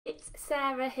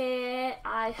Sarah here.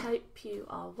 I hope you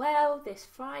are well this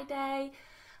Friday.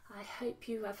 I hope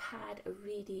you have had a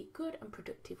really good and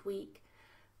productive week.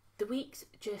 The weeks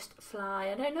just fly.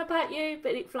 I don't know about you,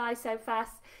 but it flies so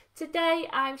fast. Today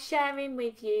I'm sharing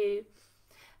with you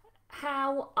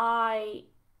how I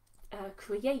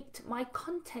create my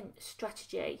content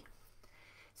strategy.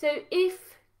 So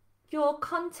if your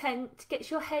content gets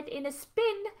your head in a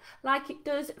spin like it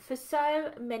does for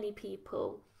so many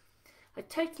people, I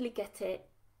totally get it.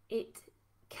 It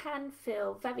can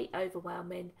feel very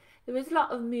overwhelming. There is a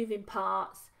lot of moving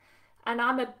parts, and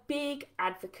I'm a big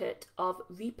advocate of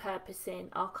repurposing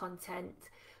our content.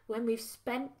 When we've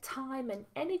spent time and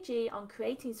energy on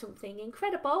creating something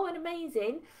incredible and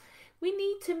amazing, we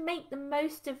need to make the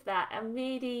most of that and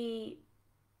really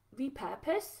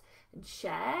repurpose and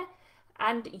share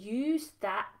and use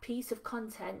that piece of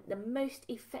content the most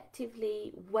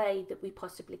effectively way that we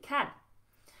possibly can.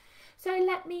 So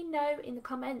let me know in the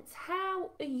comments,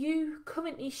 how are you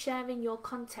currently sharing your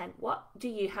content? What do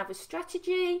you have a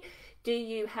strategy? Do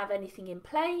you have anything in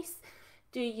place?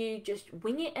 Do you just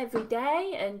wing it every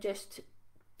day and just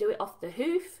do it off the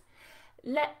hoof?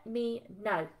 Let me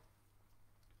know.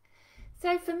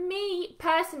 So for me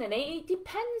personally, it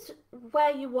depends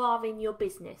where you are in your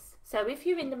business. So if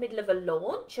you're in the middle of a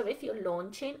launch, or if you're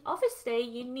launching, obviously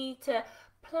you need to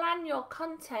plan your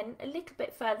content a little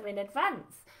bit further in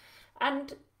advance.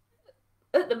 And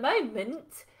at the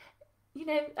moment, you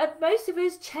know, most of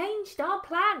us changed our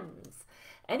plans.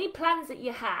 Any plans that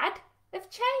you had have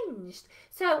changed.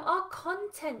 So our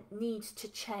content needs to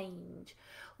change.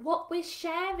 What we're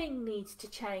sharing needs to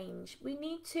change. We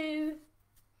need to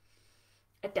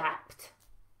adapt.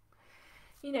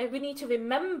 You know, we need to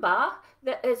remember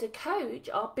that as a coach,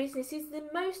 our business is the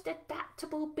most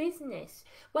adaptable business.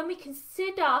 When we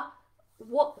consider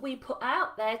what we put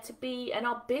out there to be, and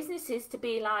our businesses to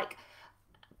be like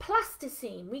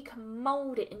plasticine, we can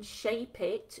mold it and shape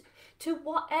it to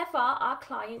whatever our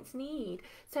clients need.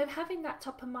 So having that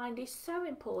top of mind is so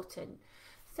important.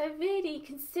 So really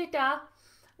consider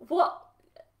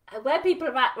where people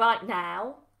are at right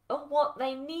now and what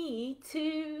they need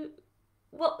to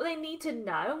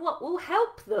know, what will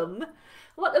help them,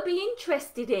 what they'll be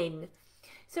interested in.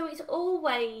 So it's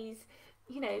always,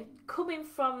 you know, coming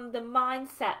from the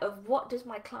mindset of what does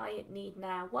my client need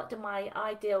now? What do my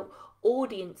ideal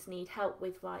audience need help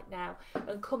with right now?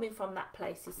 And coming from that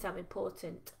place is so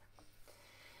important.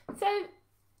 So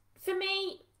for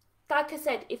me, like I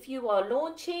said, if you are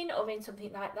launching or in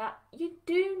something like that, you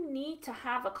do need to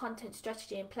have a content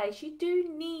strategy in place. You do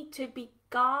need to be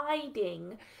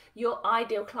guiding your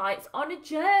ideal clients on a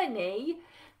journey,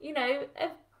 you know,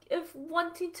 of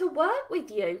wanting to work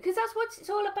with you, because that's what it's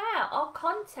all about. Our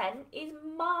content is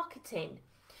marketing.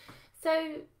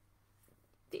 So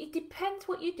it depends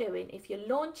what you're doing. If you're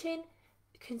launching,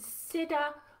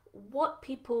 consider what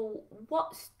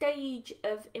stage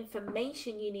of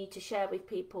information you need to share with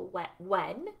people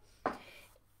when.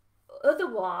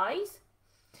 Otherwise,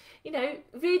 you know,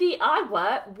 really I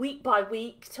work week by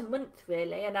week to month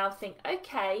really, and I'll think,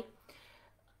 okay,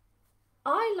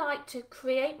 I like to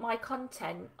create my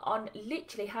content on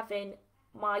literally having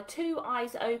my 2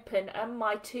 eyes open and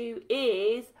my 2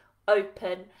 ears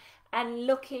open and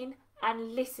looking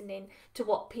and listening to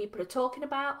what people are talking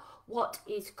about, what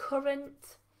is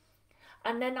current,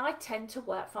 and then I tend to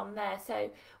work from there.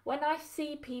 So when I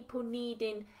see people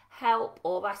needing help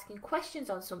or asking questions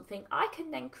on something, I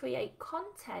can then create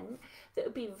content that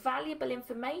would be valuable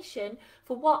information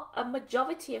for what a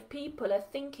majority of people are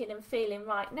thinking and feeling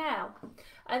right now.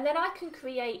 And then I can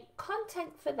create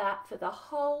content for that for the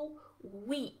whole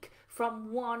week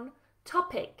from one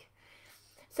topic.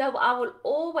 So I will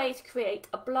always create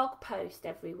a blog post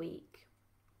every week.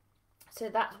 So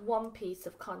that's one piece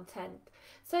of content.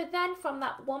 So then from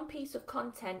that one piece of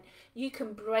content, you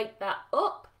can break that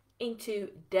up into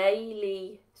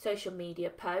daily social media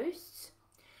posts.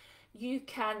 You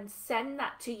can send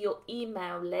that to your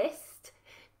email list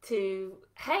to,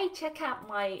 hey, check out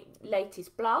my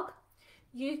latest blog.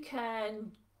 You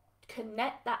can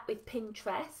connect that with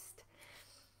Pinterest.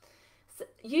 So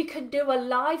you can do a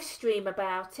live stream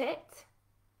about it.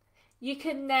 You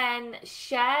can then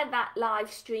share that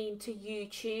live stream to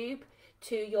YouTube,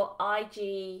 to your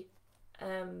IG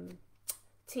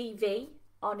TV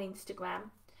on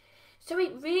Instagram. So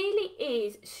it really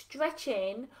is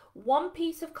stretching one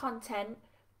piece of content,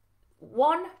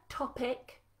 one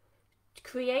topic,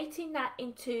 creating that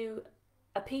into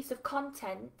a piece of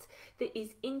content that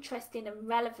is interesting and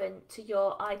relevant to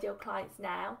your ideal clients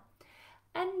now,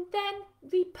 and then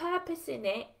repurposing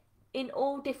it in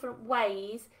all different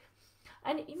ways.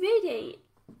 And really,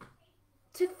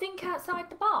 to think outside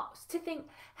the box, to think,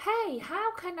 hey,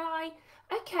 how can I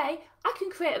can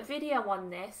create a video on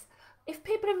this. If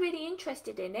people are really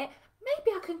interested in it,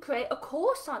 maybe I can create a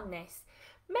course on this.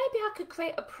 Maybe I could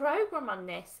create a program on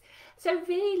this. So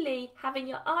really having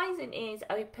your eyes and ears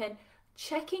open,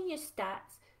 checking your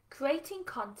stats, creating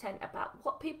content about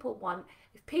what people want.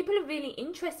 If people are really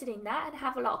interested in that and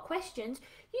have a lot of questions,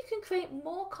 you can create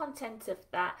more content of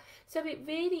that. So it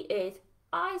really is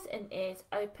eyes and ears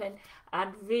open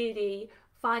and really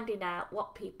finding out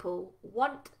what people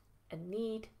want and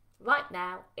need right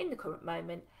now in the current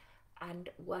moment and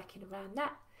working around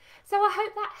that. So I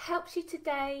hope that helps you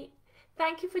today.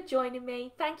 Thank you for joining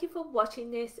me. Thank you for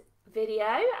watching this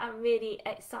video. I'm really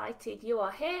excited you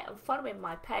are here and following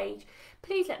my page.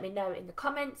 Please let me know in the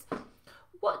comments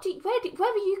where are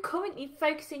you currently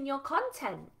focusing your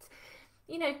content.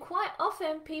 You know, quite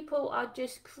often people are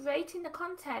just creating the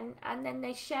content and then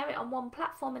they share it on one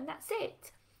platform and that's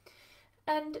it.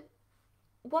 And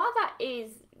while that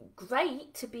is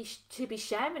great to be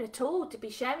sharing a tool, to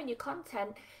be sharing your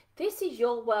content, this is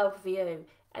your worldview,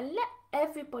 and let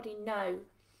everybody know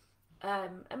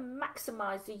and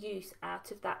maximize the use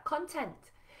out of that content.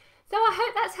 So I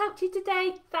hope that's helped you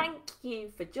today. Thank you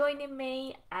for joining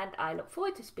me, and I look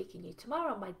forward to speaking to you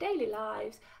tomorrow on my daily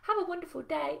lives. Have a wonderful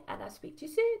day, and I'll speak to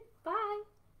you soon. Bye.